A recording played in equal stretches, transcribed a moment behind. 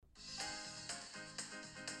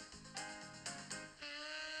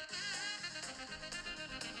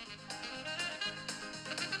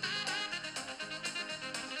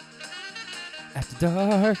After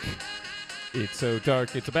dark. It's so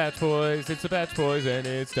dark. It's a Batch Boys. It's a Batch Boys, and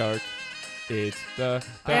it's dark. It's the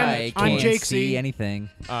I Batch can't Boys. Jake see C. anything.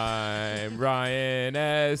 I'm Ryan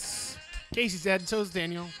S. Casey's dead. So's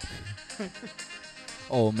Daniel.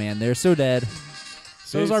 Oh man, they're so dead.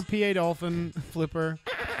 So's our PA Dolphin Flipper.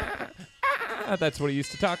 That's what he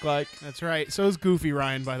used to talk like. That's right. So's Goofy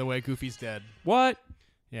Ryan, by the way. Goofy's dead. What?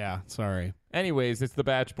 Yeah, sorry. Anyways, it's the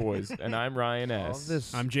Batch Boys, and I'm Ryan All S.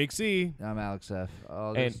 this. I'm Jake C. I'm Alex F.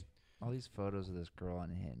 All And- these photos of this girl on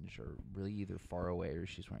Hinge are really either far away or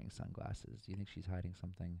she's wearing sunglasses. Do you think she's hiding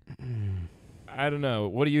something? I don't know.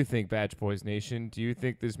 What do you think, Batch Boys Nation? Do you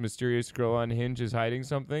think this mysterious girl on Hinge is hiding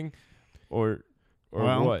something, or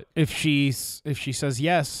Well, what? If she says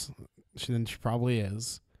yes, then she probably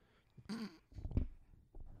is.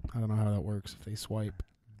 I don't know how that works if they swipe.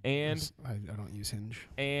 And I don't use Hinge.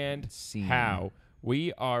 and Scene. how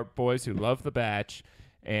we are boys who love the Batch,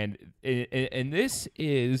 and this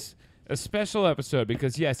is a special episode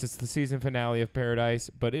because yes, it's the season finale of Paradise,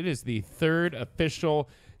 but it is the third official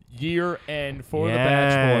year end for the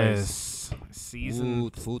Batch Boys. Season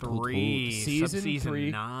Woot, woot, woot, woot. 3. Season Sub-season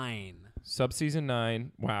 3. 9. Subseason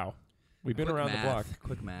 9. Wow, we've been Quick around math. the block,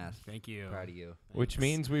 Quick math. Thank you. Proud of you. which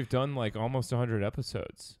means we've done like almost 100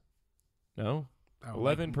 episodes. No, Oh,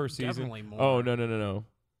 11 like, per season. Definitely more. Oh no,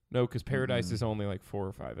 because Paradise is only like 4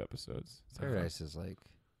 or 5 episodes. So- Paradise is like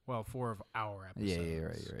Well, 4 of our episodes. Yeah, you're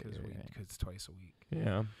right, you're right, you're right. Because it's twice a week.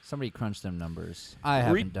 Yeah. somebody crunched them numbers. I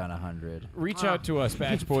haven't done 100. Reach out to us,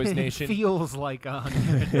 Batch Boys Nation. Feels like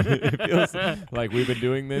 100. It feels like we've been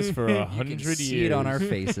doing this for You 100 can years. see it on our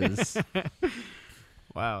faces.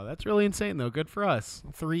 Wow, that's really insane, though. Good for us.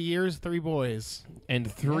 3 years, 3 boys.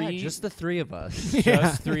 And three, Yeah, just the three of us.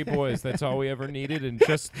 just 3 boys. That's all we ever needed, and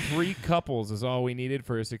just 3 couples is all we needed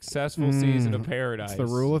for a successful season of Paradise. It's the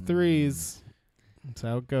rule of threes. That's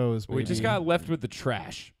how it goes, baby. We just got left with the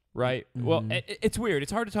trash, right? Well, it's weird.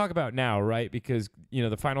 It's hard to talk about now, right? Because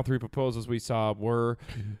the final 3 proposals we saw were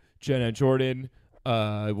Jenna Jordan.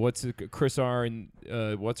 Chris R. and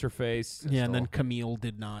what's her face? Yeah, and then Camille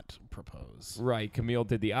did not propose. Right, Camille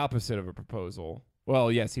did the opposite of a proposal.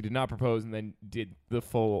 Well, yes, he did not propose and then did the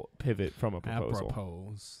full pivot from a proposal.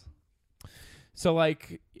 Apropos. So,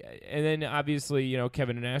 and then obviously,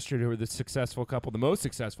 Kevin and Astrid, who were the successful couple, the most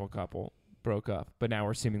successful couple, broke up. But now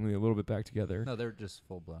we're seemingly a little bit back together. No, they're just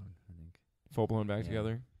full blown, I think. Full-blown back Yeah.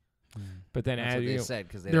 together. But then That's what they said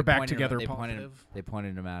because They're back together. They pointed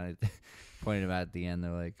Positive. him out. Pointed him out at the end. They're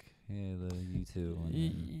like, "Yeah, you too."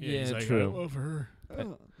 Yeah, he's like, true. I love her.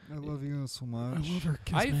 I love you so much. I love her.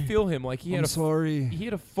 Kiss I me. feel him like he had sorry. he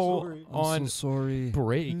had a full-on sorry.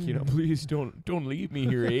 break. Please don't leave me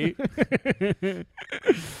here, eh?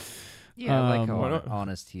 Yeah, I like why how not?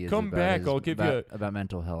 honest he is. Come about back, his- I'll give about, you about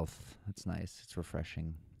mental health. It's nice. It's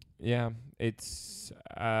refreshing. Yeah, it's.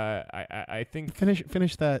 I think.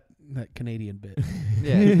 Finish that Canadian bit.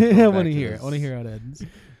 Yeah, I want to hear. I want to hear how it ends.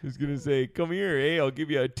 I was gonna say, come here, hey, I'll give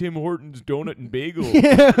you a Tim Hortons donut and bagel.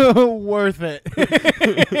 Worth it.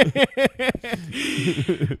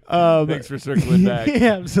 Thanks for circling back.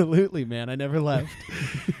 Yeah, absolutely, man. I never left.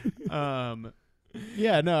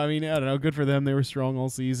 Yeah, no, I mean, I don't know. Good for them. They were strong all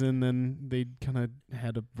season. Then they kind of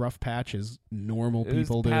had a rough patch as normal It was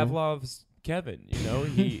people do. Pavlov's Kevin,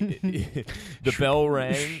 he the bell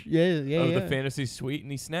rang Yeah, of the fantasy suite,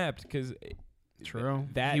 and he snapped because True.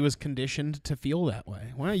 that He was conditioned to feel that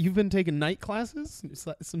way. Wow, you've been taking night classes?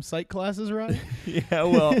 Some psych classes, right? yeah,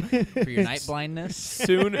 well, For your night blindness.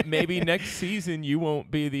 soon, maybe next season, you won't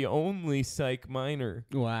be the only psych minor.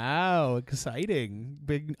 Wow, exciting.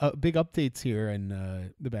 Big updates here in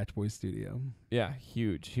the Batch Boys studio. Yeah,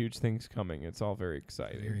 huge things coming. It's all very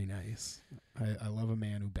exciting. Very nice. I love a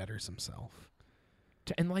man who betters himself.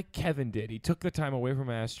 And like Kevin did, he took the time away from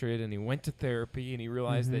Astrid and he went to therapy and he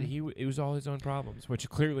realized that it was all his own problems, which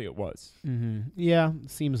clearly it was. Mm-hmm. Yeah,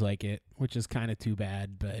 seems like it, which is kind of too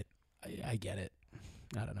bad, but I get it.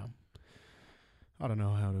 I don't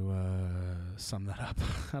know how to sum that up.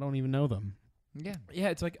 I don't even know them. Yeah. Yeah,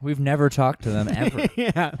 it's like, We've never talked to them ever.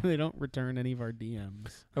 Yeah, they don't return any of our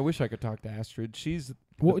DMs. I wish I could talk to Astrid. She's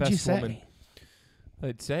What the would you best say? woman.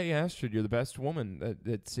 I'd say, Astrid, you're the best woman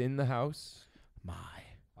that's in the house,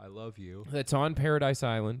 I love you. that's on Paradise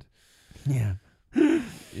Island. Yeah.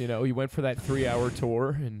 You went for that 3-hour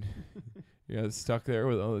tour and you got stuck there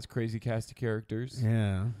with all this crazy cast of characters.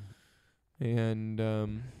 Yeah. And,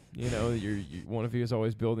 one of you is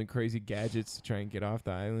always building crazy gadgets to try and get off the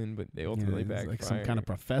island, but they ultimately He's backfire. like some kind of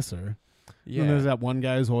professor. Yeah. And there's that one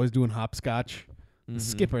guy who's always doing hopscotch. The Mhm.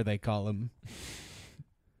 skipper, they call him.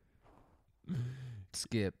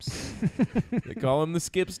 Skips. They call him the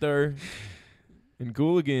Skipstar and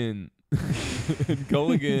Gooligan.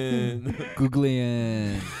 Gulligan.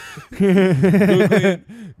 Googlian.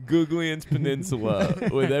 Googlian's Peninsula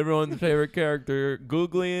with everyone's favorite character,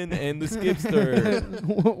 Googlian and the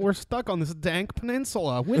Skipster. We're stuck on this dank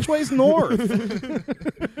peninsula. Which way's north?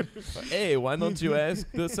 Hey, why don't you ask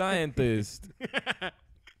the scientist?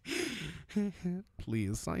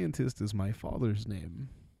 Please, scientist is my father's name.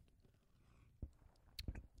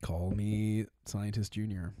 Call me Scientist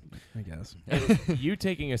Junior, I guess. You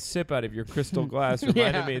taking a sip out of your crystal glass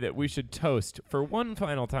reminded me that we should toast for one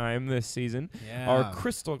final time this season. Our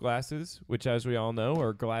crystal glasses, which, as we all know,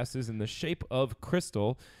 are glasses in the shape of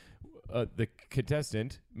crystal. The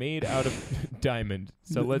contestant made out of diamond.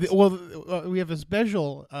 So let's. We have a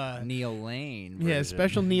special Neil Lane. Yeah,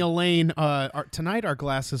 special Neil Lane. Tonight our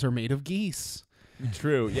glasses are made of geese.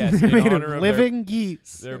 True. Yes, in made honor of of living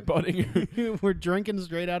geese. They're budding. We're drinking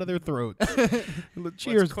straight out of their throats.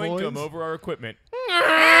 Cheers, Let's clink boys. them over our equipment.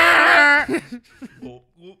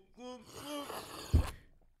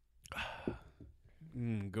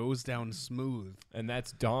 Goes down smooth. And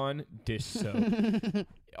that's Dawn dish soap.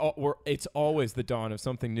 It's always the dawn of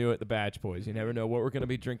something new at the Batch Boys. You never know what we're going to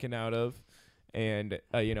be drinking out of. And,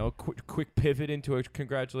 quick pivot into a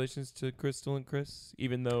congratulations to Crystal and Chris,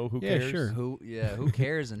 even though who cares? Sure. Who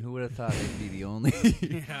cares? And who would have thought they'd be the only,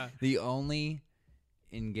 the only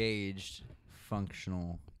engaged,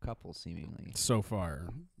 functional couple, seemingly. So far.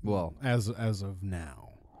 Well, as of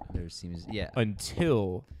now. there seems,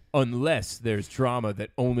 Unless there's drama that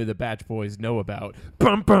only the Batch Boys know about.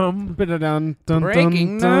 Bum bum.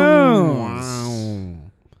 Breaking news. Wow.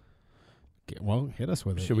 Well, hit us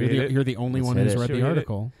with it. Should we hit it? You're the only Let's one hit who's it. read Should the we hit it?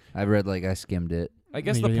 article. I read, I skimmed it. I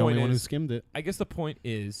guess You're the the only point one who is. skimmed it. I guess the point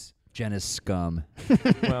is. Jenna's scum.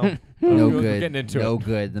 Well, No we're good. getting into No it.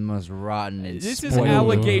 good. The most rotten and This is spoiled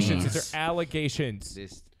allegations. piece. These are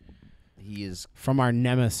allegations. He is, From our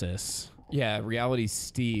nemesis. Yeah, reality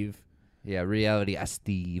Steve. reality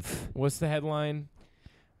Steve. What's the headline?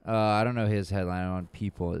 I don't know his headline on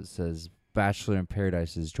People. It says, Bachelor in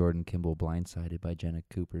Paradise is Jordan Kimball blindsided by Jenna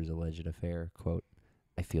Cooper's alleged affair. Quote,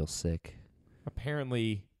 I feel sick.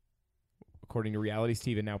 Apparently, according to Reality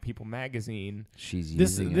Steve and now People Magazine, She's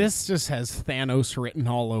This using this just has Thanos written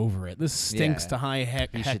all over it. This stinks Yeah. to high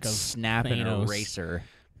heck You heck should of snap an Thanos. eraser.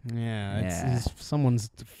 Yeah, someone's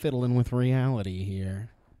fiddling with reality here.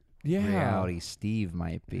 Reality Steve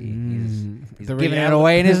might be. He's The giving it reali-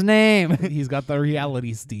 away in his name. He's got the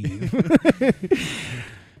reality Steve.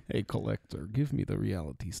 Hey, collector, give me the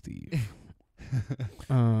reality Steve.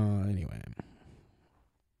 Anyway.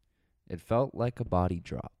 It felt like a body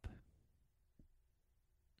drop.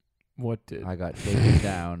 what did? I got taken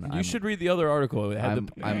down. You should read the other article. It had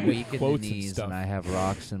I'm the weak in the quotes and knees stuff. and I have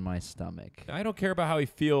rocks in my stomach. I don't care about how he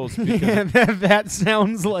feels because that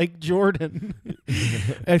sounds like Jordan.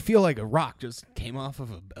 I feel like a rock just came off of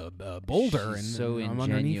a boulder. She's and so I'm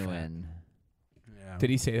underneath it. ingenuine. Yeah. did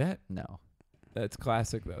he say that? No. That's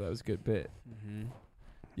classic though. That was a good bit. Mm-hmm.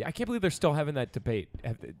 Yeah, I can't believe they're still having that debate.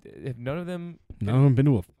 Have none of them? No, I've been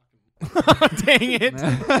to a. Dang it!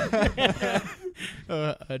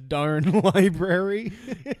 A darn library.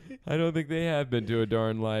 I don't think they have been to a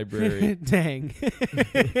darn library. Dang.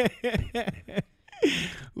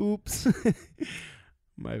 Oops.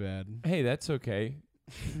 My bad. Hey, that's okay.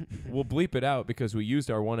 We'll bleep it out because we used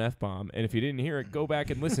our one F-bomb. And if you didn't hear it, go back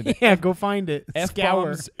and listen to Yeah, go find it.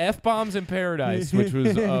 Scour. F-bombs in Paradise, which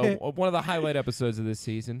was one of the highlight episodes of this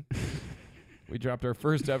season. We dropped our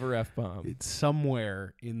first ever F-bomb. It's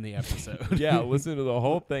somewhere in the episode. Yeah, listen to the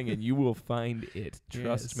whole thing and you will find it.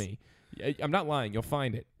 Trust Yes. me. I'm not lying. You'll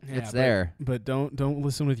find it. Yeah, It's there. But don't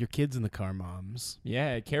listen with your kids in the car, moms.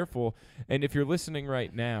 Yeah, careful. And if you're listening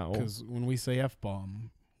right now, Because when we say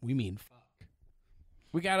F-bomb, we mean fuck.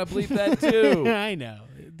 we got to bleep that too. I know.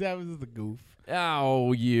 That was the goof.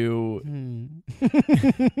 Oh, you.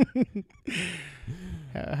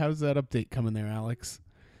 How's that update coming there, Alex?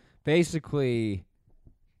 Basically,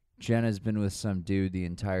 Jenna's been with some dude the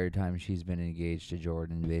entire time she's been engaged to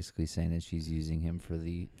Jordan, basically saying that she's using him for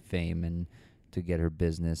the fame and to get her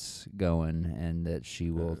business going, and that she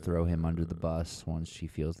will throw him under the bus once she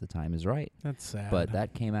feels the time is right. That's sad. But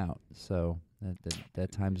that came out, so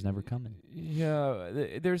that time's never coming. Yeah,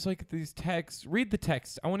 there's like these texts. Read the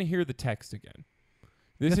text. I want to hear the text again.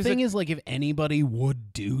 The thing is, like, if anybody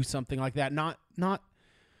would do something like that, not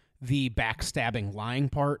the backstabbing lying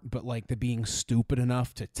part, but like the being stupid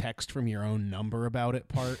enough to text from your own number about it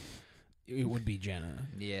part, it would be Jenna.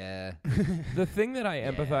 Yeah. the thing that I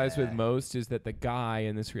empathize with most is that the guy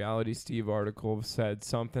in this Reality Steve article said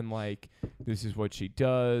something like, this is what she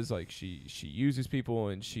does. Like she uses people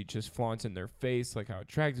and she just flaunts in their face like how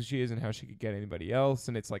attractive she is and how she could get anybody else.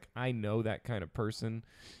 And it's like, I know that kind of person,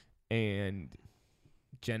 and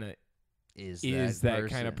Jenna is that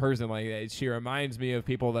kind of person. Like she reminds me of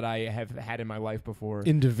people that I have had in my life before.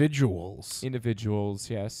 Individuals,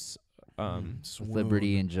 yes.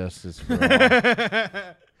 Liberty and justice for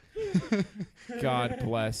all. God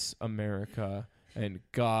bless America. And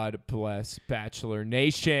God bless Bachelor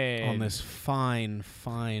Nation. On this fine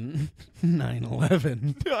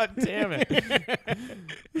 9/11. God damn it.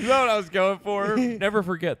 You know what I was going for. Never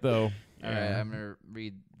forget, though. All right, I'm going to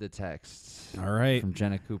read the text. All right. From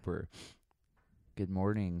Jenna Cooper. Good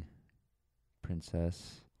morning,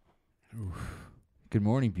 princess. Oof. Good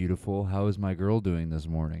morning, beautiful. How is my girl doing this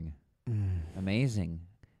morning? Amazing.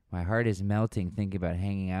 My heart is melting thinking about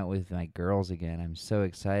hanging out with my girls again. I'm so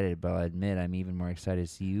excited, but I'll admit I'm even more excited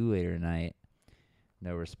to see you later tonight.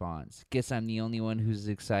 No response. Guess I'm the only one who's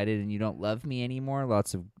excited and you don't love me anymore?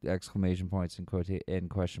 Lots of exclamation points and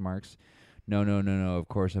question marks. No. Of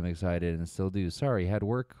course I'm excited and still do. Sorry, had a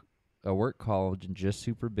work call, just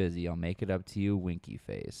super busy. I'll make it up to you, winky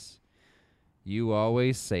face. You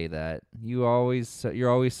always say that. You're always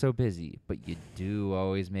so busy, but you do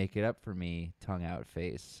always make it up for me, tongue out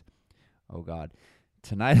face. Oh, God.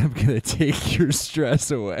 Tonight I'm going to take your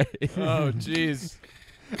stress away. Oh, jeez.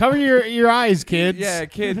 Cover your eyes, kids. Yeah,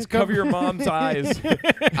 kids, cover your mom's eyes.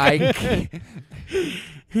 I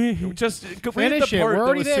Just finish it. We're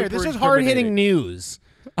already there. This is hard-hitting news.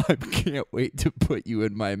 I can't wait to put you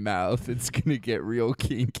in my mouth. It's going to get real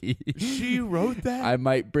kinky. She wrote that? I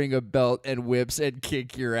might bring a belt and whips and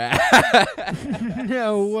kick your ass.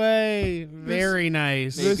 No way. Very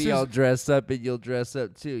nice. Maybe I'll dress up and you'll dress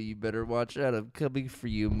up too. You better watch out. I'm coming for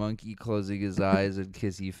you, monkey closing his eyes and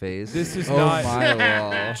kissy face. This is oh not. my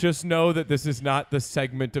law. Just know that this is not the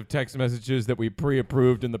segment of text messages that we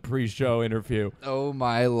pre-approved in the pre-show interview. Oh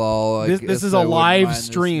my law. This is a live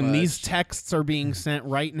stream. These texts are being sent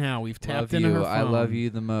right now. We've tapped into her phone. I love you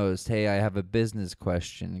the most. Hey, I have a business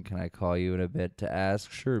question. Can I call you in a bit to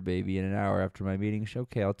ask? Sure, baby. In an hour after my meeting.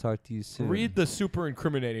 Okay, I'll talk to you soon. Read the super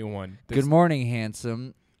incriminating one. Good morning,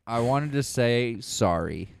 handsome. I wanted to say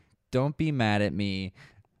sorry. Don't be mad at me.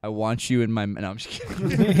 I want you in my... No, I'm just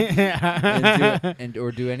kidding.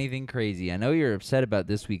 Or do anything crazy. I know you're upset about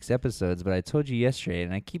this week's episodes, but I told you yesterday,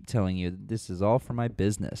 and I keep telling you, this is all for my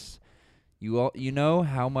business. You know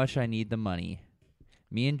how much I need the money.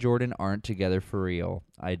 Me and Jordan aren't together for real.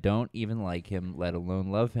 I don't even like him, let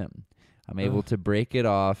alone love him. I'm able to break it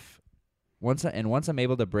off. Once I'm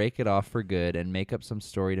able to break it off for good and make up some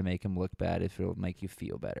story to make him look bad if it'll make you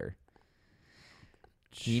feel better.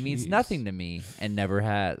 He means nothing to me and never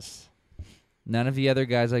has. None of the other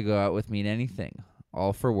guys I go out with mean anything.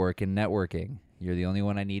 All for work and networking. You're the only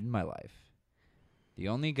one I need in my life. The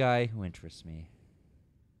only guy who interests me.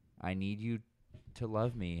 I need you to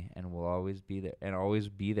love me and will always be there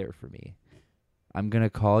for me. I'm going to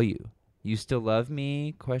call you. You still love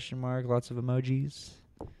me? Question mark. Lots of emojis.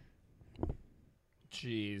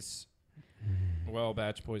 Jeez. Well,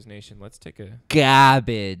 Batch Boys Nation, let's take a...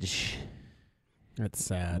 Garbage. That's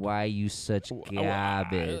sad. Why are you such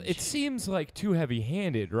garbage? It seems like too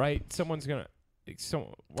heavy-handed, right? Someone's going to...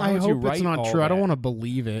 I hope it's not true. That? I don't want to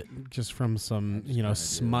believe it just from some,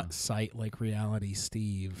 smut site like Reality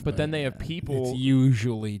Steve. But then they have people... It's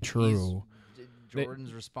usually true.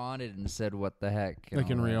 Jordan's responded and said, what the heck? Like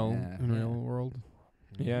in real world?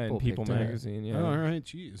 Yeah, in People magazine, yeah. Oh, all right,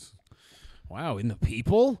 jeez. Wow, in the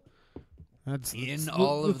People? That's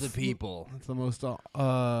all of the People. That's the most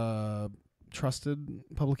trusted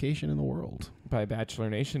publication in the world. By Bachelor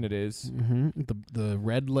Nation, it is. Mm-hmm. The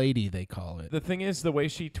Red Lady, they call it. The thing is, the way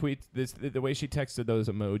she tweets this, the way she texted those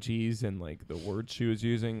emojis and like the words she was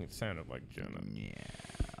using, it sounded like Jenna.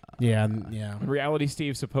 Yeah. Reality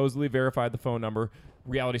Steve supposedly verified the phone number.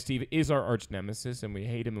 Reality Steve is our arch nemesis, and we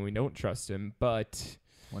hate him and we don't trust him. But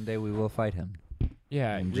one day we will fight him.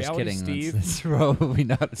 Yeah, I'm just Reality kidding. Steve. That's probably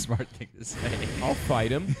not a smart thing to say. I'll fight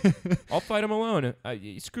him. I'll fight him alone.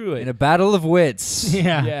 Screw it. In a battle of wits.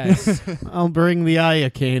 Yeah. Yes. I'll bring the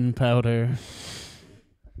iocane powder.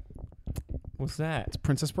 What's that? It's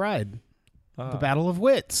Princess Bride. The Battle of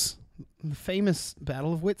Wits. The famous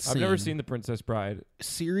Battle of Wits scene. I've never seen The Princess Bride.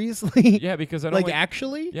 Seriously? Yeah, because I don't like...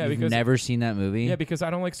 actually? Yeah, You've because... never seen that movie? Yeah, because I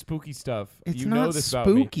don't like spooky stuff. It's you not know this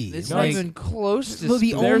spooky. About me. It's no, not even close to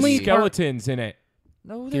spooky. There's skeletons in it.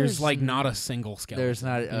 No, there's like not a single skeleton. There's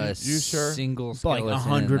not a sure? single skeleton.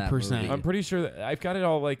 Like 100%. I'm pretty sure that I've got it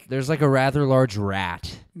all like. There's like a rather large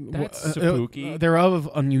rat. That's spooky. They're of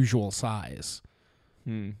unusual size.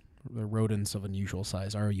 They're rodents of unusual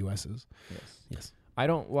size. ROUSs. Yes. I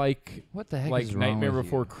don't like What the heck like is wrong Nightmare with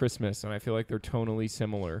Before you? Christmas, and I feel like they're tonally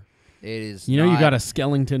similar. It is. You know, you not- got a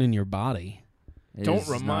skeleton in your body. it Don't is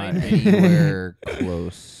remind not me. anywhere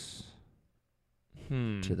close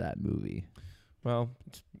Hmm. to that movie Well,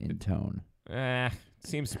 in tone.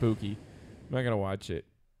 seems spooky. I'm not gonna watch it.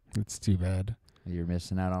 It's too bad. You're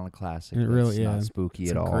missing out on a classic. It really that's is. not spooky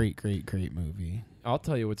It's at a all. great movie. I'll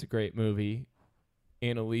tell you what's a great movie.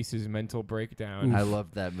 Annalise's Mental Breakdown. I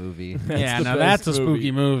loved that movie. Yeah, the now best that's a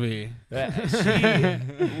spooky movie.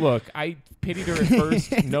 Look, I pitied her at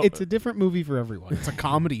first. No, It's a different movie for everyone. It's a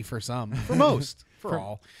comedy for some, for most, for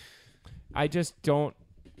all. I just don't.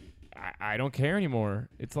 I don't care anymore.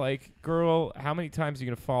 It's like, girl, how many times are you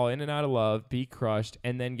gonna fall in and out of love, be crushed,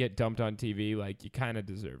 and then get dumped on TV? Like, you kind of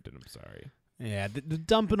deserved it. I'm sorry. Yeah, the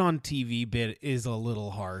dumping on TV bit is a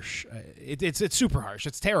little harsh. It's super harsh.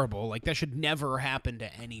 It's terrible. Like, that should never happen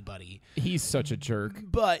to anybody. He's such a jerk.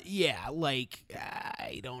 But yeah, like,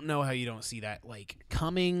 I don't know how you don't see that like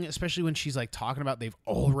coming, especially when she's like talking about they've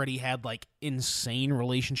already had like insane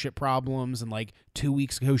relationship problems, and like 2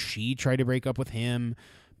 weeks ago she tried to break up with him.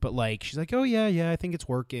 But like she's like, oh yeah, I think it's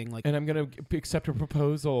working. Like, And I'm gonna accept her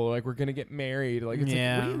proposal. Like, we're gonna get married. Like, it's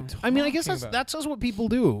yeah. like, what are you I mean, I guess talking about? that's just what people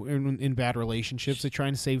do in bad relationships. They try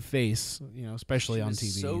and save face, you know, especially She on was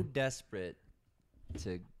TV. so desperate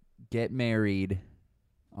to get married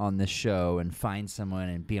on the show and find someone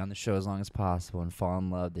and be on the show as long as possible and fall in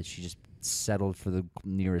love that she just settled for the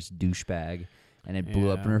nearest douchebag, and it blew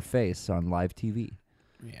up in Yeah. her face on live TV.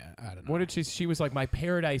 Yeah, I don't know. What did she was like, my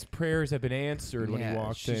paradise prayers have been answered when he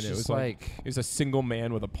walked she's in. It just was like it was a single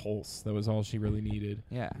man with a pulse. That was all she really needed.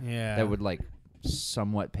 yeah, Yeah. that would like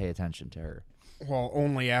somewhat pay attention to her. Well,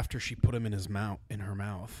 only after she put him in her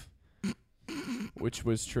mouth. Which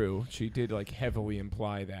was true. She did like heavily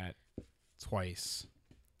imply that. Twice.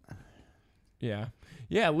 Yeah.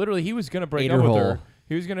 Yeah, literally he was gonna break Ate up her with her. whole.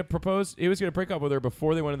 He was gonna break up with her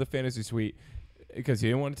before they went to the fantasy suite because he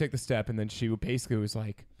didn't want to take the step, and then she basically was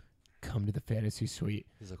like, come to the fantasy suite.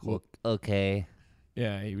 He's like, well, okay.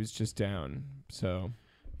 Yeah, he was just down. So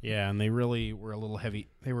Yeah, and they really were a little heavy.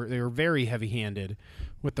 They were very heavy-handed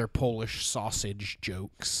with their Polish sausage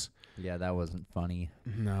jokes. Yeah, that wasn't funny.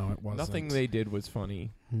 No, it wasn't. nothing they did was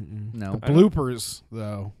funny. No. The bloopers,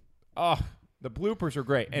 though. Oh, the bloopers are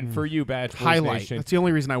great. And for you, Bachelor Highlight. Nation, That's the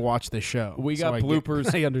only reason I watch this show. We So got I get-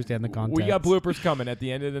 bloopers. I understand the context. we got bloopers coming at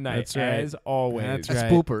the end of the night, That's right. as always. That's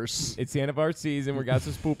right. Spoopers. It's the end of our season. We got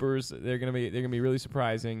some spoopers. They're gonna be really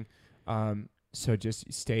surprising. So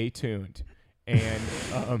just stay tuned. And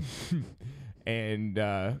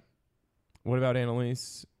what about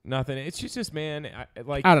Annalise? Nothing. It's just man,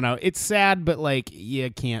 like I don't know. It's sad, but like you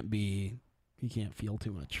can't feel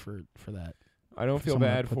too much for that. I don't feel someone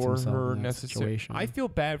that bad puts for himself her in that necessarily. situation. I feel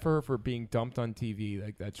bad for her for being dumped on TV.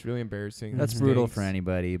 Like that's really embarrassing. That's It brutal stinks. for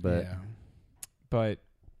anybody, but yeah. But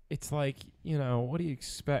it's like, what do you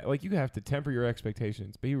expect? Like, you have to temper your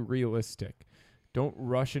expectations. Be realistic. Don't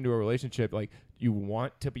rush into a relationship. Like, you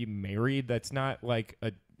want to be married. That's not like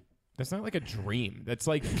a dream. That's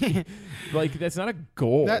like, that's not a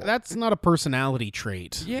goal. That's not a personality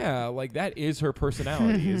trait. yeah, like that is her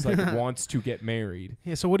personality. Is like wants to get married.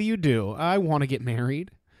 Yeah. So what do? I want to get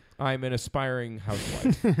married. I'm an aspiring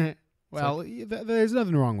housewife. Well, there's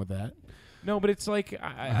nothing wrong with that. No, but it's like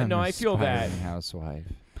I I'm know an I feel that. aspiring housewife.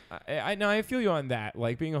 I know I feel you on that.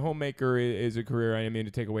 Like being a homemaker is a career. I didn't mean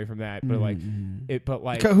to take away from that, but like it. But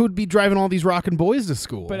like Who'd be driving all these rockin' boys to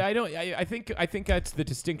school? But I don't. I think that's the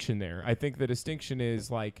distinction there. I think the distinction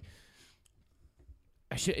is like,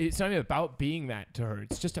 it's not even about being that to her.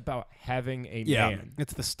 It's just about having a man.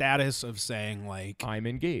 It's the status of saying like, I'm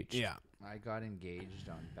engaged. yeah. I got engaged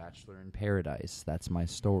on Bachelor in Paradise. That's my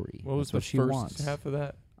story. What was That's the what she first wants. half of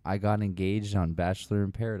that? I got engaged on Bachelor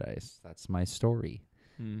in Paradise. That's my story.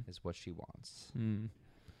 Hmm. Is what she wants. Hmm.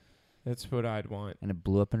 That's what I'd want. And it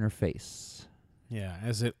blew up in her face. Yeah,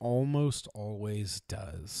 as it almost always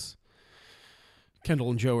does.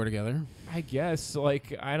 Kendall and Joe are together. I guess.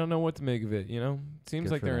 Like I don't know what to make of it. Seems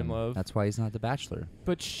Good like for they're them. in love. That's why he's not the Bachelor.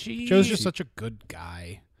 But Joe's just such a good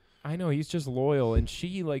guy. I know he's just loyal, and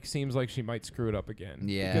she like seems like she might screw it up again.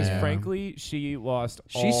 Yeah. Because Yeah. frankly, she lost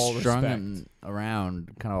She's all strung respect. him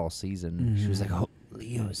around kind of all season. She was like, "Oh,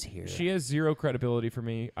 Leo's here." She has zero credibility for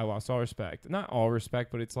me. I lost all respect. Not all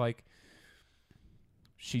respect, but it's like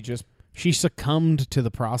She succumbed to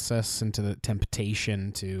the process and to the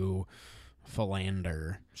temptation to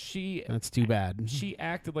philander. That's too bad. She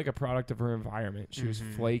acted like a product of her environment. She was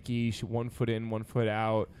Mhm. flaky. She 1 foot in, 1 foot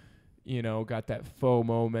out. Got that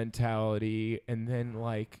FOMO mentality, and then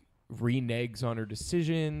like reneges on her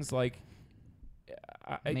decisions. Like,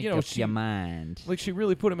 Make you know, up your mind. like she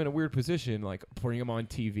really put him in a weird position, like putting him on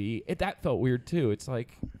TV. That felt weird too. It's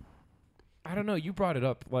like, I don't know. You brought it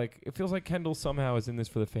up. Like it feels like Kendall somehow is in this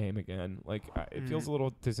for the fame again. Like it feels a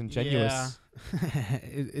little disingenuous. Yeah.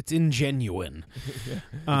 It's ingenuine.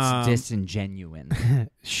 It's disingenuine.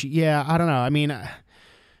 I don't know. I mean,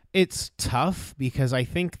 it's tough because I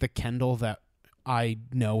think the Kendall that I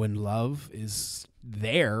know and love is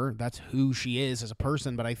there. That's who she is as a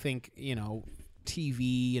person. But I think,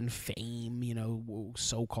 TV and fame,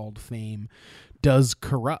 so-called fame, does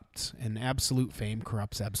corrupt, and absolute fame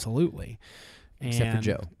corrupts absolutely. Except for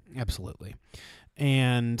Joe. Absolutely.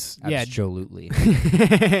 And absolutely.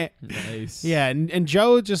 Nice. Yeah, and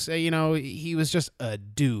Joe just, he was just a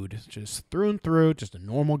dude, just through and through, just a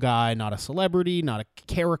normal guy, not a celebrity, not a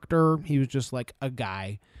character. He was just like a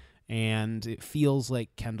guy. And it feels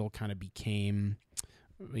like Kendall kind of became,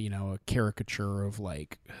 a caricature of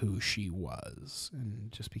like who she was,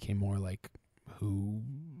 and just became more like who,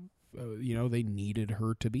 they needed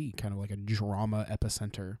her to be, kind of like a drama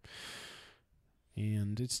epicenter.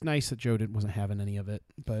 And it's nice that Joe wasn't having any of it,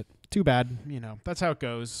 but too bad. That's how it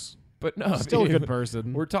goes. But no, Still a good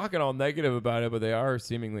person. We're talking all negative about it, but they are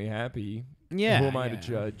seemingly happy. Yeah. Who am I to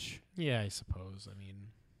judge? Yeah, I suppose. I mean,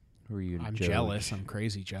 Who are you to I'm judge? jealous. I'm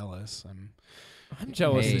crazy jealous. I'm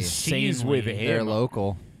jealous Hey, that she's with him. They're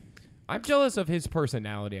local. I'm jealous of his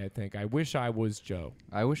personality, I think. I wish I was Joe.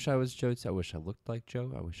 I wish I was Joe. I wish I looked like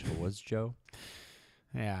Joe. I wish I was Joe.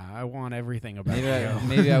 Yeah, I want everything about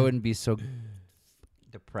Maybe I wouldn't be so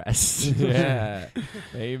depressed. Yeah.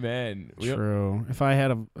 Amen. True. If I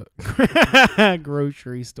had a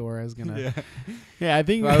grocery store, I was gonna. Yeah, I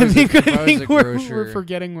think we're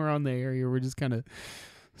forgetting we're on the area. We're just kind of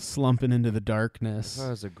slumping into the darkness. If I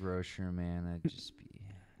was a grocer, man, I'd just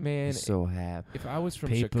be so happy. If I was from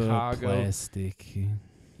Paper, Chicago, plastic.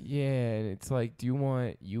 yeah, and it's like, do you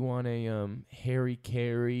want a Harry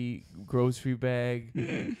Carey grocery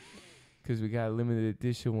bag? Because we got limited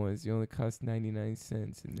edition ones. They only cost 99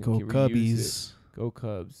 cents. And Go you can reuse Cubbies. it. Go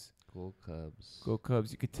Cubs. Go Cubs. Go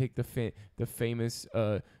Cubs. You could take the famous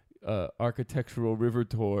architectural river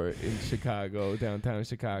tour in Chicago, downtown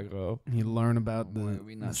Chicago. You learn about Why are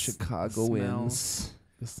we not Chicagoans?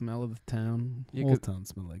 The smell of the town. Yeah, Whole town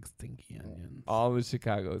smell like stinky onions. All of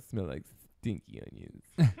Chicago smell like stinky onions.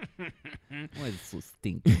 Why is it so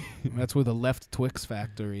stinky? That's where the left Twix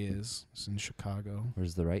factory is. It's in Chicago.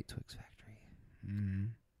 Where's the right Twix factory?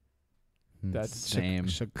 That's same.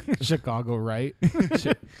 Chicago, right?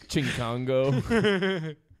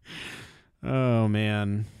 Chincongo. Oh,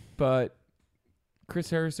 man. But Chris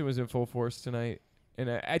Harrison was in full force tonight. And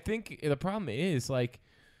I think the problem is, like,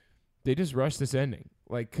 they just rushed this ending.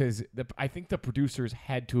 Like, because I think the producers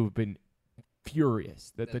had to have been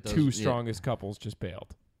furious that the two strongest couples just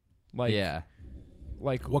bailed. Like, yeah.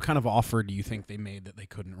 Like, What kind of offer do you think they made that they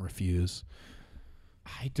couldn't refuse?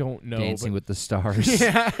 I don't know. Dancing with the Stars.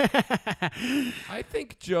 I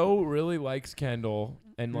think Joe really likes Kendall,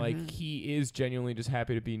 and like he is genuinely just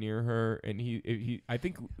happy to be near her. And I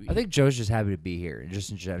think Joe's just happy to be here. Just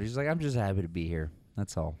in general, he's like, I'm just happy to be here.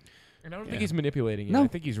 That's all. And I don't think he's manipulating it. No. I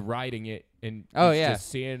think he's riding it and just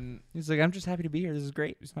seeing. He's like, I'm just happy to be here. This is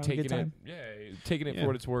great. Just taking a good time. taking it for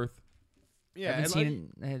what it's worth. Yeah, I haven't seen.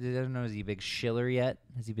 I don't know. Is he a big shiller yet?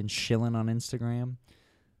 Has he been shilling on Instagram?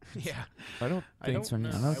 Yeah. I don't think so.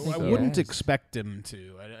 I wouldn't expect him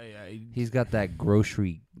to. He's got that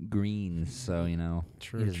grocery green, so he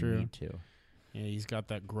doesn't need to. Yeah, he's got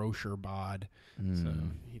that grocer bod, so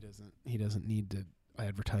he doesn't need to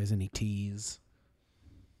advertise any teas,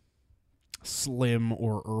 Slim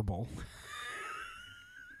or Herbal.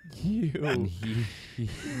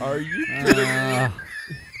 Are you kidding?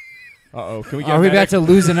 Uh-oh. Can we get Are we about to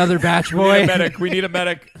lose another batch boy? We need a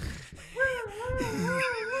medic.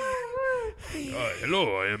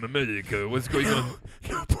 Hello, I am a medic. What's going on?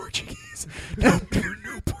 No Portuguese. No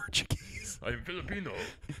Portuguese. I'm Filipino.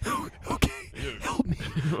 Okay, help me.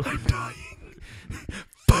 I'm dying.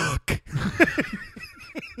 Fuck.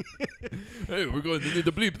 Hey, we're going to need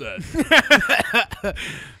to bleep that.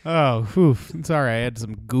 Oh, oof. Sorry, I had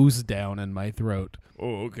some goose down in my throat.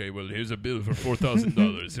 Oh, okay. Well, here's a bill for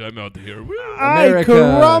 $4,000. I'm out here. Ay, America.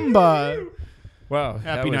 caramba. Wow.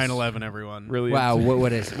 Happy 9/11, everyone. Really? Wow,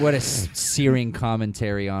 what a searing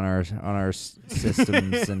commentary on our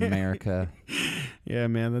systems in America. Yeah,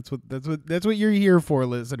 man, that's what you're here for,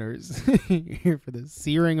 listeners. You're here for the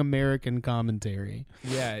searing American commentary.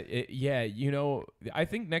 Yeah, I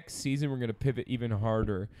think next season we're going to pivot even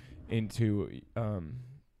harder into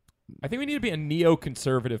I think we need to be a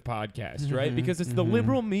neoconservative podcast, right? Because it's the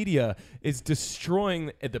liberal media is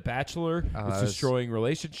destroying The Bachelor. It's destroying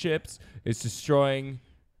relationships. It's destroying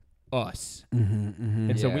us.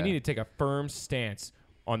 And so we need to take a firm stance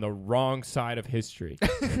on the wrong side of history.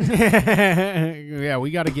 Yeah,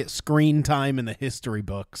 we got to get screen time in the history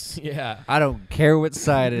books. Yeah. I don't care what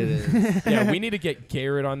side it is. Yeah, we need to get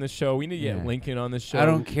Garrett on the show. We need to get Lincoln on the show. I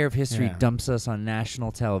don't care if history dumps us on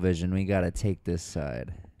national television. We got to take this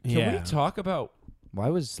side. Can we talk about Why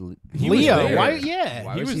was Leo? there. Why? Yeah,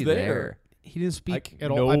 Why he was he there. he didn't speak Like,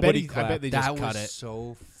 at all. I bet nobody they just That cut was it.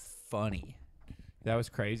 so funny. That was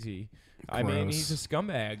crazy. I mean, Gross. he's a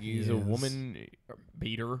scumbag. He's He a is. woman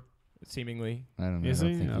beater, seemingly. I don't know. Is I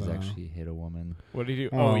don't he? think I he's don't know. actually hit a woman. What did he do?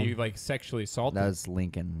 Well, Oh, you like sexually assaulted? That was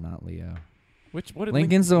Lincoln, not Leo. What did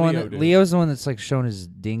Lincoln's the one. Leo do? Leo's the one that's like showing his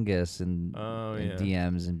dingus and, Oh, and yeah.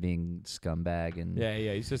 DMs and being scumbag and Yeah,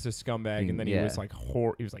 he's just a scumbag, and then he Yeah. was like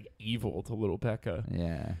he was like evil to little Becca.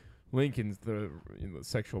 yeah, Lincoln's the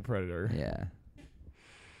sexual predator, yeah.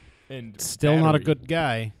 and Still not a battery. good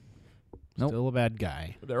guy. Nope. Still a bad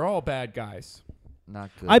guy. They're all bad guys.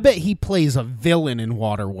 Not good. I bet he plays a villain in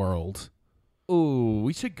Waterworld. Ooh,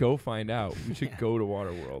 we should go find out. We should go to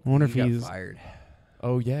Waterworld. I wonder He if got he's fired.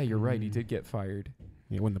 Oh yeah, you're right. He did get fired.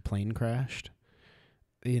 when the plane crashed.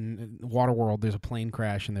 In Waterworld, there's a plane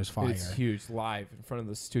crash and there's fire. It's huge, live in front of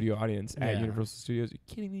the studio audience at Yeah. Universal Studios. Are you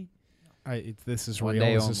kidding me? This is One real.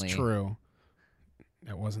 day This only. is true.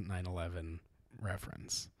 It wasn't 9/11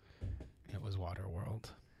 reference. It was Waterworld.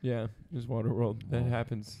 Yeah, it was Waterworld. That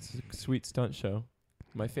happens. It's a sweet stunt show.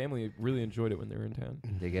 My family really enjoyed it when they were in town.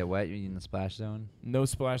 They get wet in the splash zone. No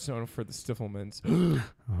splash zone for the Stiffelmans.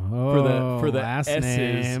 Oh, for the last S's.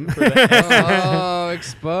 name. For the S's. Oh,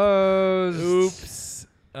 exposed. Oops.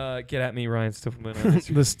 Get at me, Ryan Stiffelman. on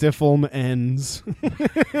Instagram. The Stiffelm ends.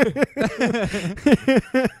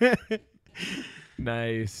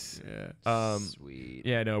 Nice. Yeah. Sweet.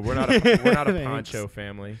 Yeah, no, we're not a Thanks. poncho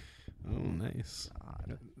family. Oh, nice.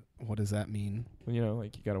 What does that mean? You know,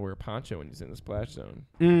 like you got to wear a poncho when he's in the splash zone.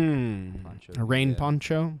 Poncho A rain Villa.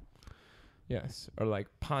 poncho? Yes, or like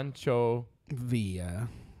poncho Villa.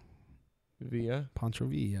 via. Poncho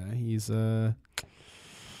Villa. He's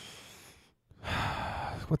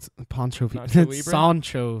what's Poncho Villa? Nacho Libre?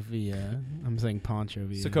 Sancho Villa. I'm saying Poncho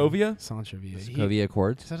Villa. Sokovia. Sancho Villa. Sokovia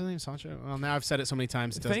Accords. Is that his name, Sancho? Well, now I've said it so many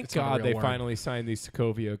times. Thank it's not a God real they word. finally signed these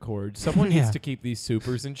Sokovia Accords. Someone Yeah. needs to keep these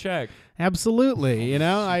supers in check. Absolutely. You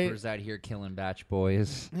know, Supers out here killing batch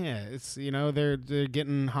boys. yeah, it's they're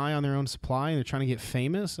getting high on their own supply and they're trying to get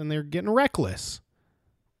famous and they're getting reckless.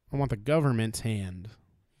 I want the government's hand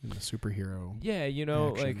in the superhero. Yeah, you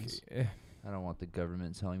know, Actions. like I don't want the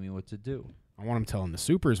government telling me what to do. I want them telling the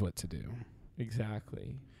supers what to do.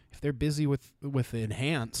 exactly. If they're busy with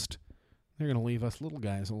enhanced, they're gonna leave us little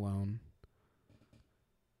guys alone.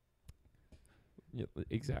 Yeah,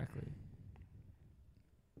 exactly.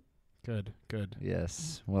 Good.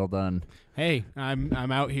 Yes, well done. Hey, I'm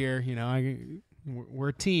out here. You know, we're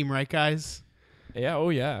a team, right, guys? Yeah. Oh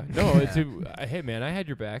yeah. No. It's hey man, I had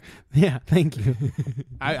your back. Yeah. Thank you.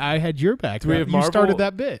 I had your back. Do we have You Marvel? started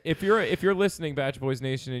that bit. If you're listening, Batch Boys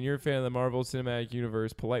Nation, and you're a fan of the Marvel Cinematic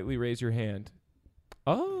Universe, politely raise your hand.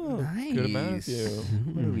 Oh, good amount of you.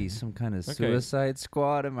 What are we, some kind of Okay. suicide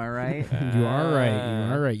squad? Am I right? You are right.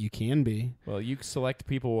 You are right. You can be. Well, you select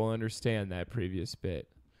people will understand that previous bit.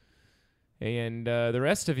 And the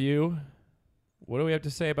rest of you, what do we have to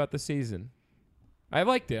say about the season? I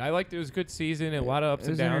liked it. It was a good season. A lot of ups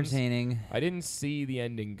It was and downs. entertaining. I didn't see the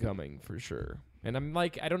ending coming for sure. And I'm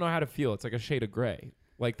like, I don't know how to feel. It's like a shade of gray.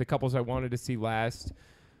 Like the couples I wanted to see last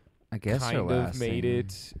I guess kind our of last made thing.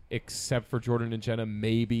 it, except for Jordan and Jenna,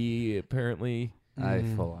 maybe, apparently. I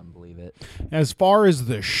full on believe it. As far as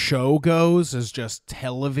the show goes, as just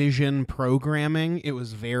television programming, it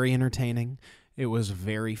was very entertaining. It was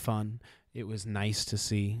very fun. It was nice to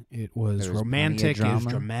see. It was There was romantic. plenty It of was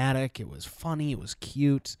drama. dramatic. It was funny. It was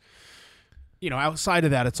cute. You know, outside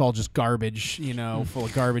of that, it's all just garbage, full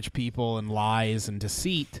of garbage people and lies and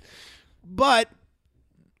deceit. But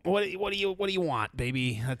what do you want,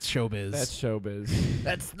 baby? That's showbiz. That's showbiz.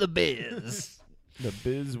 That's the biz. The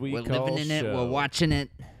biz we We're call living in it. show. We're watching it.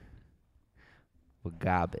 We're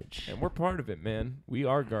garbage. And we're part of it, man. We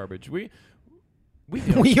are garbage. We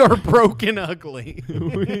we are broken ugly.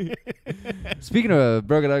 Speaking of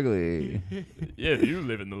Broken Ugly, Yeah, if you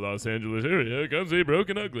live in the Los Angeles area, come see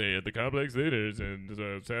Broken Ugly at the Complex Theaters and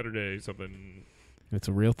Saturday something. It's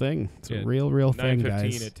a real thing. It's Yeah, a real thing, 9:15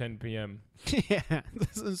 guys. at 10 p.m. Yeah,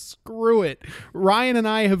 screw it. Ryan and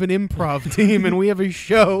I have an improv team, and we have a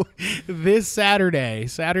show this Saturday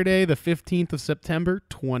the 15th of September,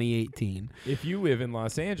 2018. If you live in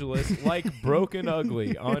Los Angeles, like Broke and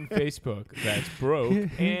Ugly on Facebook. That's Broke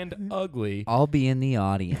and Ugly. I'll be in the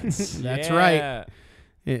audience. That's right.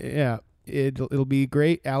 Yeah, it'll be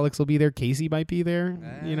great. Alex will be there. Casey might be there.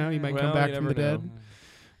 He might come back from the dead.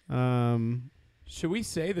 Should we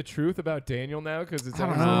say the truth about Daniel now? Because it's I don't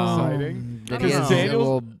actually know. exciting. That Because he has Daniel's- a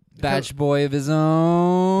little batch boy of his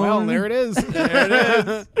own. Well, there it is. There it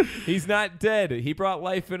is. He's not dead. He brought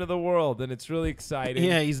life into the world, and it's really exciting.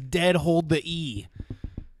 Yeah, he's dead. Hold the E.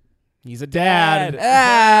 He's a dad.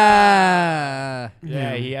 Ah!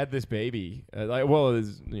 Yeah, he had this baby.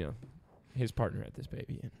 His partner had this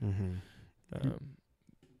baby.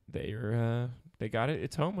 They got it.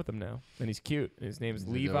 It's home with him now, and he's cute. His name is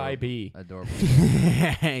He's Levi adorable. B. Adorable.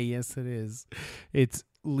 Yes, it is. It's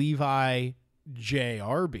Levi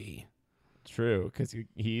JRB. True, because he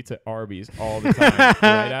eats at Arby's all the time,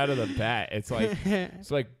 right out of the bat. It's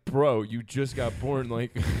like, bro, you just got born.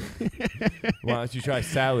 Like, why don't you try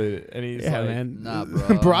salad? And he's Yeah, like, man. Nah,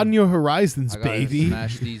 bro. Broaden your horizons, I gotta baby.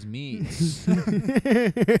 smash these meats.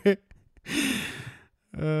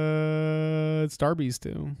 It's Starbucks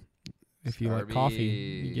too. If you like coffee,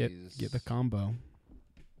 you get the combo.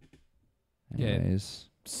 Yeah. Anyways.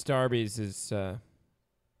 Starbucks is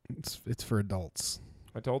It's for adults.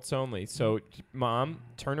 adults only. So, Mom,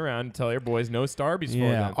 turn around and tell your boys no Starbucks for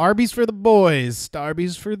Yeah, them. Arby's for the boys,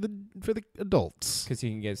 Starbucks for the adults. Because you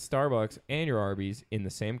can get Starbucks and your Arby's in the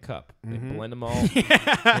same cup. They Mhm. blend them all.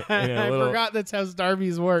 I little- forgot that's how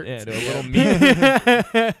Starbucks works. Yeah, do a little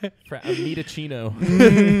a meatachino.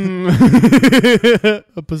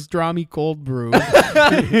 A pastrami cold brew.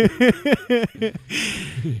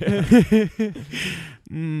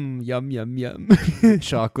 Yum yum yum.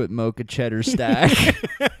 Chocolate mocha cheddar stack.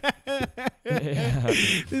 Yeah.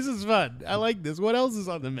 This is fun. I like this. What else is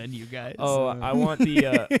on the menu, guys? Oh, I want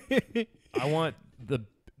the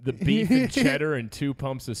beef and cheddar and 2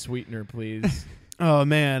 pumps of sweetener, please. Oh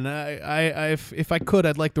man, if I could,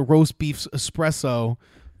 I'd like the roast beef espresso.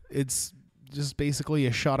 It's just basically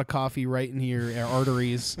a shot of coffee right in your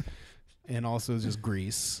arteries, and also just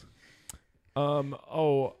grease.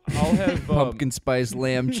 I'll have Pumpkin spice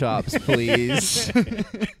lamb chops, please.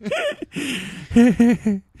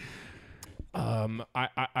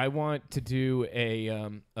 I want to do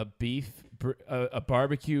a beef a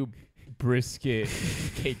barbecue brisket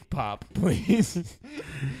cake pop, please.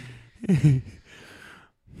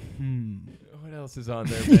 What else is on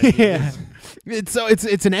there? Yeah,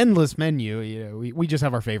 it's an endless menu. You know, we just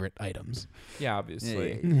have our favorite items. Yeah,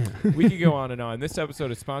 obviously. Yeah. We could go on and on. This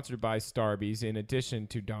episode is sponsored by Starbucks. In addition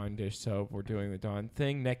to Dawn Dish Soap, we're doing the Dawn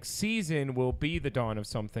thing. Next season will be the dawn of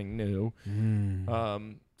something new.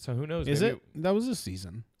 So who knows? Is maybe it? That was this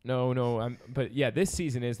season. No. But yeah, this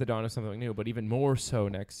season is the dawn of something new, but even more so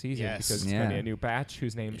next season Yes. because it's Yeah. going to be a new batch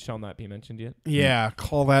whose name shall not be mentioned yet. Yeah,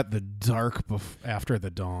 call that the dark after the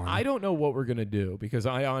dawn. I don't know what we're going to do because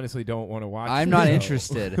I honestly don't want to watch I'm the not show,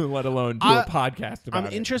 interested. let alone do I- a podcast about I'm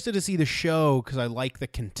it. interested to see the show because I like the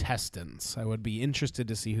contestants. I would be interested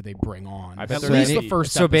to see who they bring on. I bet At they're least gonna the be-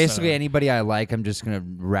 first So episode. basically, anybody I like, I'm just gonna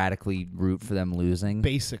radically root for them losing.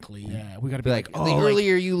 Basically, yeah. We got to Be be like, like, the oh, like,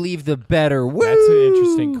 earlier you leave, the better. Woo! That's an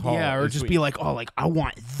interesting call. yeah, or is just we- be like, oh, like I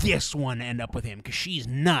want this one to end up with him because she's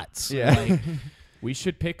nuts. Yeah. Like, we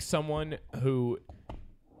should pick someone who.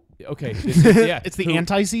 Okay, this is, yeah, it's the who-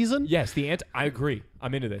 anti-season. Yes, I agree.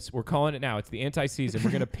 I'm into this. We're calling it now. It's the anti-season.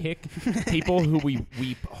 We're gonna pick people who we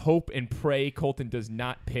hope and pray Colton does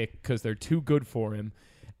not pick because they're too good for him,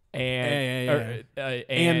 and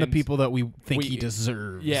and the people that we think we- he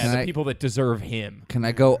deserves. yeah, Can the I- people that deserve him. Can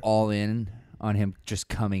I go all in on him just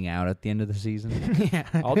coming out at the end of the season? yeah.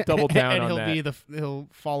 I'll double down and on he'll that. he'll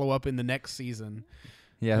follow up in the next season.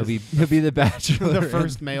 Yeah, he'll be the bachelor. The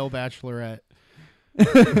first male bachelorette.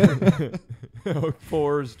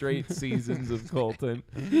 4 straight seasons of Colton.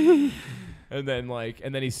 And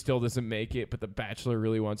then he still doesn't make it, but the Bachelor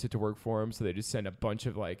really wants it to work for him, so they just send a bunch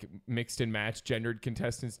of like mixed and matched gendered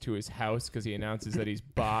contestants to his house because he announces that he's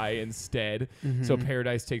bi instead. So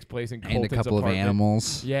Paradise takes place in Colton's and a couple of apartment.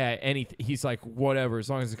 animals. Yeah, and he's like, whatever, as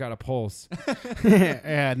long as it's got a pulse. Yeah,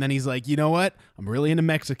 and then he's like, you know what? I'm really into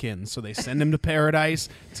Mexicans. So they send him to Paradise,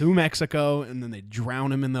 to Mexico, and then they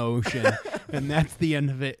drown him in the ocean. And that's the end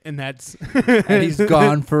of it. And that's And he's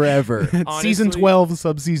gone forever. season Honestly- 12,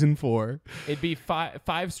 sub-season 4. It'd be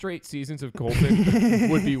five straight seasons of Colton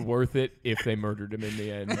would be worth it if they murdered him in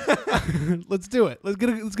the end. Let's do it. Let's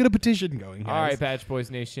get a petition going, guys. All right, Batch Boys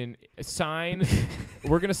Nation, sign.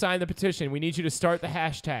 We're gonna sign the petition. We need you to start the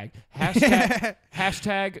hashtag.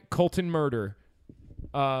 Hashtag Colton murder.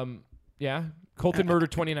 Yeah, Colton murder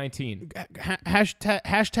 2019.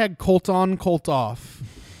 Hashtag Colt on, Colt off.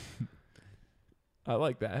 I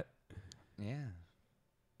like that. Yeah.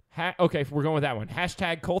 Okay, we're going with that one.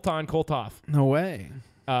 Hashtag Colt on, Colt off. No way.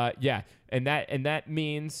 Yeah, and that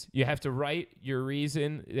means you have to write your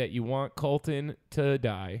reason that you want Colton to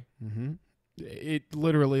die. Mm-hmm. It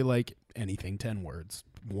literally like anything, 10 words,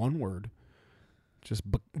 1 word, just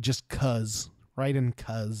cuz. Write in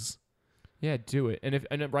cuz. Yeah, do it,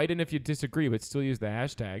 and write in if you disagree, but still use the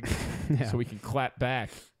hashtag so we can clap back.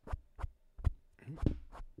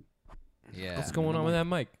 Yeah. What's going on with that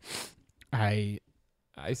mic? I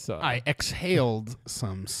exhaled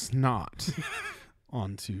some snot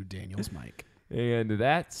onto Daniel's mic. And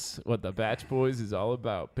that's what the Batch Boys is all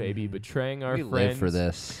about, baby. Betraying our We friends. live for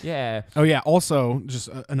this. Yeah. Oh, yeah. Also, just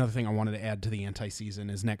another thing I wanted to add to the anti-season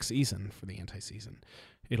is next season for the anti-season.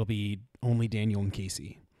 It'll be only Daniel and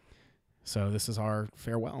Casey. So this is our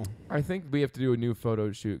farewell. I think we have to do a new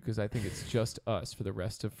photo shoot because I think it's just us for the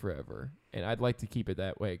rest of forever. And I'd like to keep it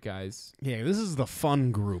that way, guys. Yeah, this is the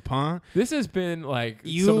fun group, huh? This has been like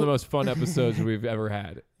some of the most fun episodes we've ever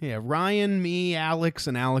had. Yeah, Ryan, me, Alex,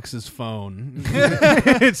 and Alex's phone.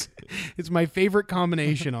 it's my favorite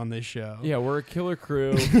combination on this show. Yeah, we're a killer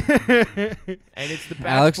crew. And it's the Batch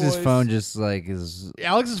Alex's Boys. phone just like is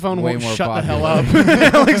Alex's phone way won't more shut popular. the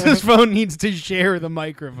hell up. Alex's phone needs to share the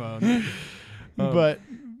microphone. But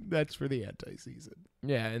that's for the anti-season.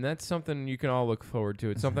 Yeah, and that's something you can all look forward to.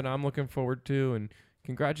 It's something I'm looking forward to, and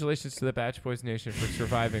congratulations to the Batch Boys Nation for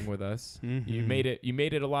surviving with us. Mm-hmm. You made it. You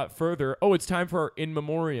made it a lot further. Oh, it's time for our in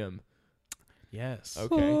memoriam. Yes.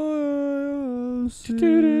 Okay.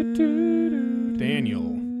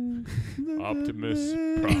 Daniel. Optimus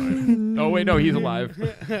Prime. Oh wait, no, he's alive.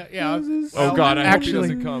 Yeah. Oh God, I hope he actually,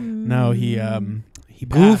 doesn't come. no, he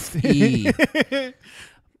passed. goofy.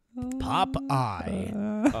 Pop Eye.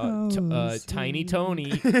 Tiny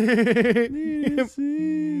Tony.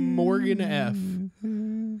 Morgan F.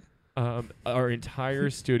 Our entire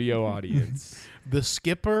studio audience. The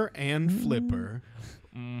Skipper and Flipper.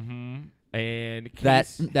 Mm-hmm. And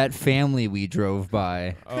that family we drove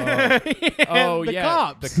by. Oh The yeah,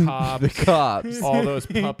 cops. the cops. The cops. All those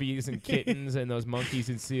puppies and kittens and those monkeys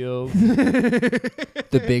and seals.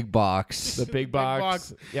 The big box. The big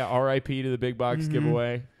box. Yeah, R.I.P. to the big box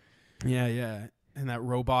giveaway. Yeah, yeah. And that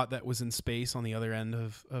robot that was in space on the other end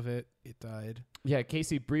of it died. Yeah,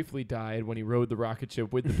 Casey briefly died when he rode the rocket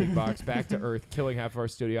ship with the big box back to Earth, killing half of our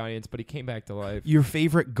studio audience, but he came back to life. Your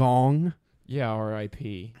favorite gong? Yeah,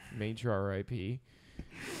 R.I.P. Major R.I.P.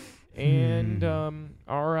 And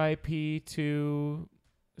R.I.P. to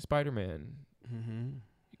Spider-Man. Mm-hmm.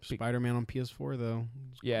 Spider-Man on PS4, though.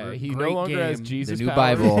 Yeah, he no great longer has game. Jesus The new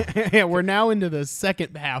powers. Bible. Yeah, we're now into the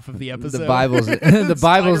second half of the episode. The Bible's the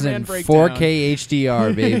Bible's Spider-Man in breakdown. 4K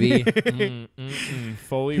HDR, baby.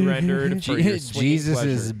 Fully rendered for your swinging Jesus pleasure.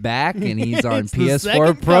 is back, and he's on It's the PS4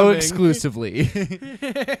 second Pro coming. exclusively.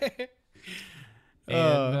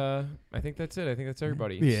 And I think that's it. I think that's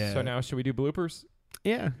everybody. Yeah. So now should we do bloopers?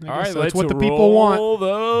 Yeah. I All guess right, so. let's It's what the people want. roll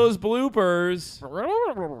those bloopers.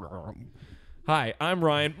 Hi, I'm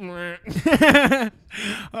Ryan.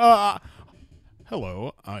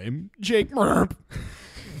 Hello, I'm Jake Merp.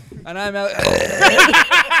 And I'm out.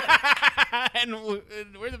 And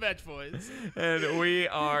we're the Batch Boys. And we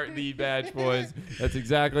are the Batch Boys. That's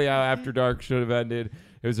exactly how After Dark should have ended.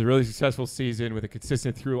 It was a really successful season with a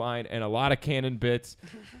consistent through line and a lot of canon bits.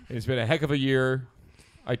 It's been a heck of a year.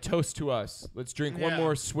 I toast to us. Let's drink one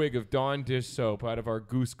more swig of Dawn dish soap out of our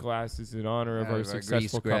goose glasses in honor of our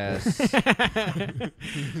successful couple.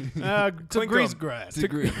 To grease grass.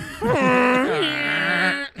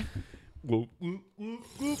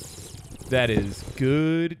 That is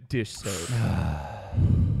good dish soap.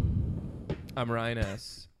 I'm Ryan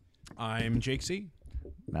S. I'm Jake C.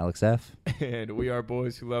 Alex F. And we are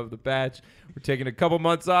boys who love the Batch. We're taking a couple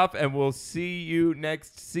months off, and we'll see you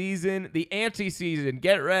next season, the anti-season.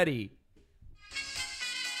 Get ready.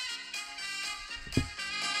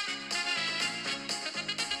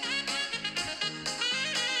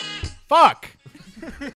 Fuck.